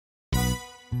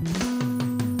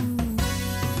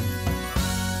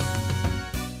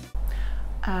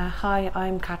Hi,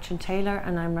 I'm Catherine Taylor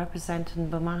and I'm representing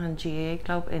Bamahan GAA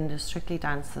Club in the Strictly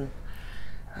Dancing.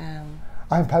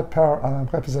 I'm Pat Power and I'm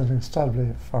representing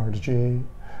Stalbly for the GAA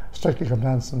Strictly Club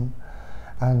Dancing,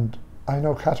 and I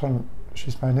know Catherine,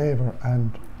 she's my neighbour,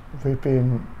 and we've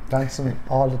been dancing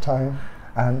all the time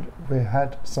and we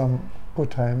had some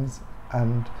good times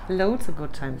and loads of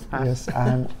good times, Pat. Yes,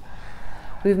 and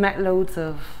we've met loads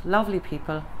of lovely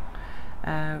people,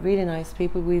 really nice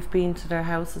people. We've been to their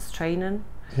houses training.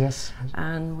 Yes.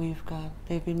 And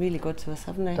they've been really good to us,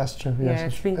 haven't they? That's true, yes. Yeah,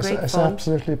 it's been great it's fun.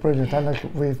 Absolutely brilliant. And like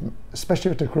especially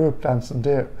with the group dancing,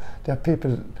 they're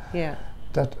people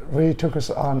that really took us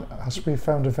on, as we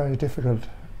found it very difficult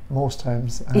most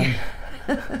times. And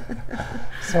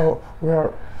so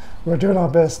we're doing our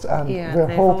best, and we're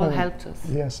they've hoping. All helped us.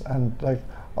 Yes, and like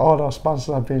all our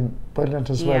sponsors have been brilliant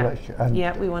as well. Like,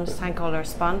 and we want to thank all our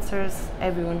sponsors,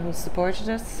 everyone who supported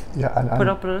us, and put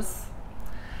up with us.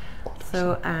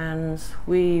 So, and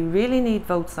we really need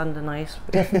votes on the night.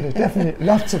 Definitely,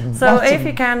 lots of them. So if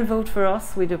you can vote for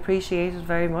us, we'd appreciate it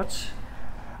very much.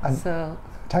 And so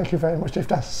thank you very much. If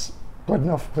that's good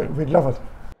enough, we'd love it.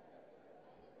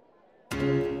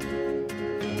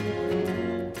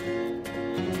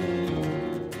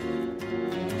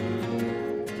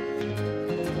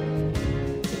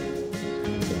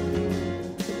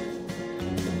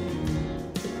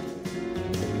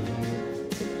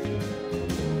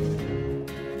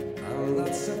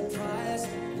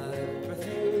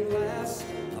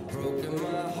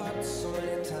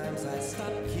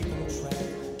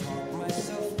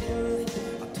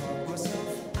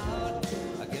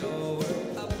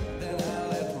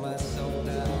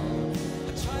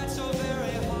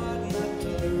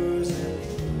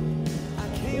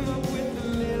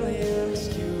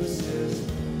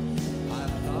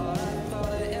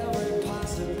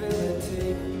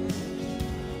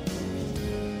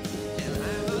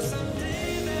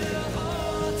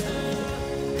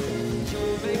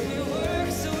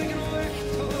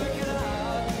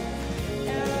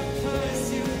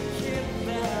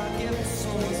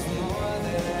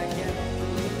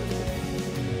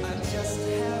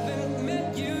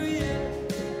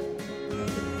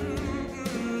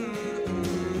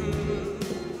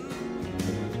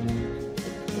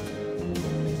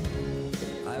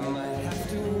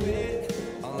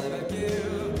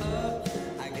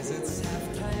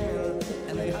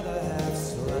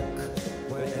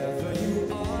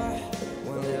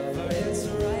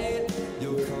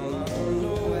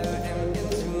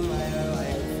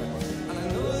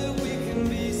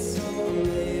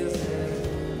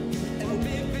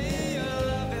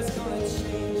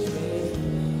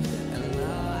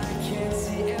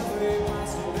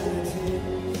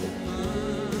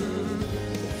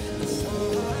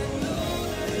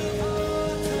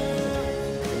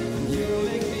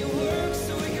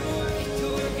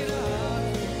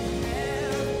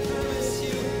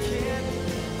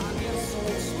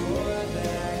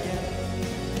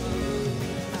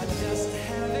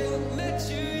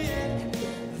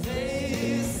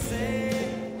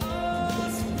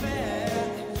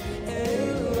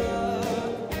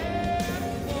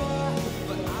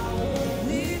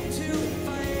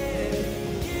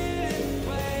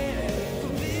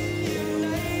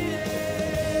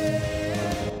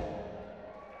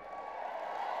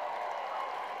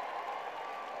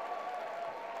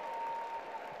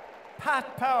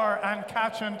 Pat Power and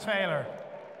Catherine Taylor.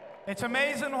 It's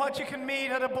amazing what you can meet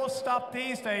at a bus stop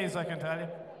these days, I can tell you.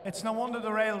 It's no wonder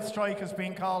the rail strike is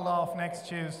being called off next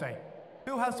Tuesday.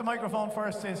 Who has the microphone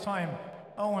first this time?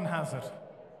 Owen has it.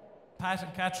 Pat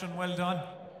and Catherine, well done.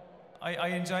 I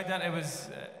enjoyed that.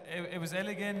 It was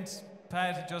elegant.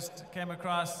 Pat just came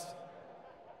across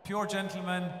pure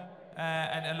gentleman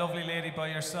and a lovely lady by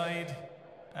your side.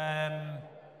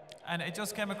 And it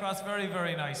just came across very,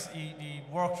 very nice. He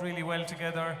worked really well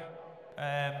together,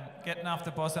 getting off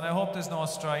the bus, and I hope there's no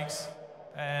strikes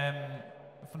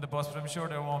from the bus, but I'm sure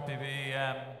there won't be.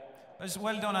 But it's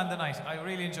well done on the night. I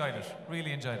really enjoyed it,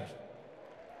 really enjoyed it.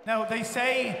 Now, they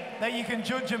say that you can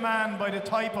judge a man by the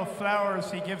type of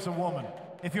flowers he gives a woman.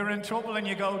 If you're in trouble and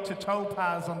you go to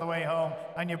Topaz on the way home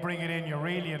and you bring it in, you're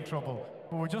really in trouble.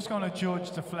 But we're just going to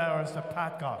judge the flowers that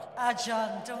Pat got. Ah,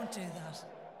 John, don't do that.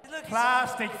 Look,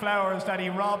 plastic flowers that he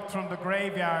robbed from the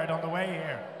graveyard on the way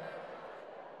here.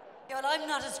 Yeah, well, I'm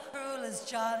not as cruel as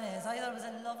John is. I thought it was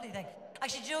a lovely thing.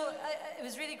 Actually, Joe, it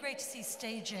was really great to see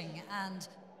staging, and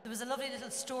there was a lovely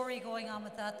little story going on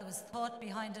with that. There was thought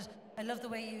behind it. I love the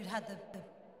way you had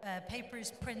the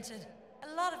papers printed.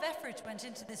 A lot of effort went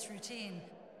into this routine.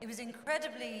 It was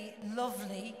incredibly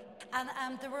lovely.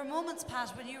 And there were moments, Pat,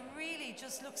 when you really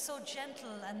just looked so gentle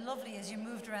and lovely as you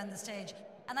moved around the stage.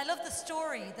 And I love the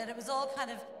story, that it was all kind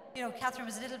of, you know, Catherine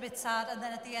was a little bit sad, and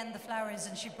then at the end the flowers,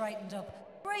 and she brightened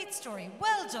up. Great story.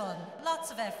 Well done.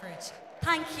 Lots of effort.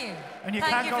 Thank you. And you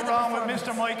Thank can't you go wrong with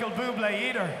Mr. Michael Bublé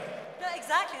either. No,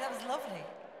 exactly. That was lovely.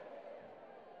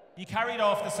 You carried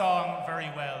off the song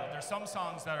very well. There's some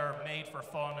songs that are made for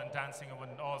fun and dancing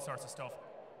and all sorts of stuff.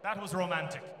 That was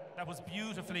romantic. That was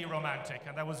beautifully romantic,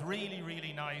 and that was really,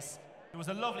 really nice. There was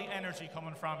a lovely energy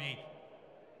coming from you.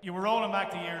 You were rolling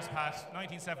back the years, Pat,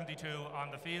 1972,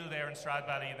 on the field there in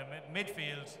Stradbally, in the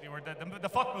midfield. You were the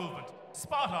foot movement,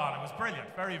 spot on. It was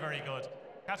brilliant, very, very good.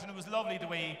 Catherine, it was lovely the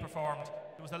way he performed.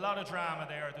 There was a lot of drama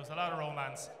there. There was a lot of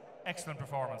romance. Excellent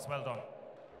performance. Well done.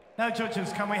 Now,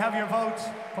 judges, can we have your votes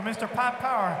for Mr. Pat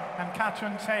Power and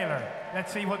Catherine Taylor?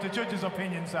 Let's see what the judges'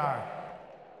 opinions are.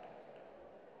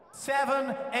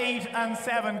 7, 8 and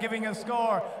 7, giving a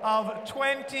score of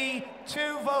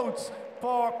 22 votes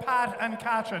for Pat and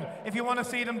Catherine. If you want to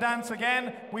see them dance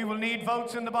again, we will need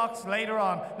votes in the box later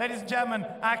on. Ladies and gentlemen,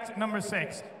 act number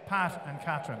 6, Pat and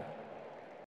Catherine.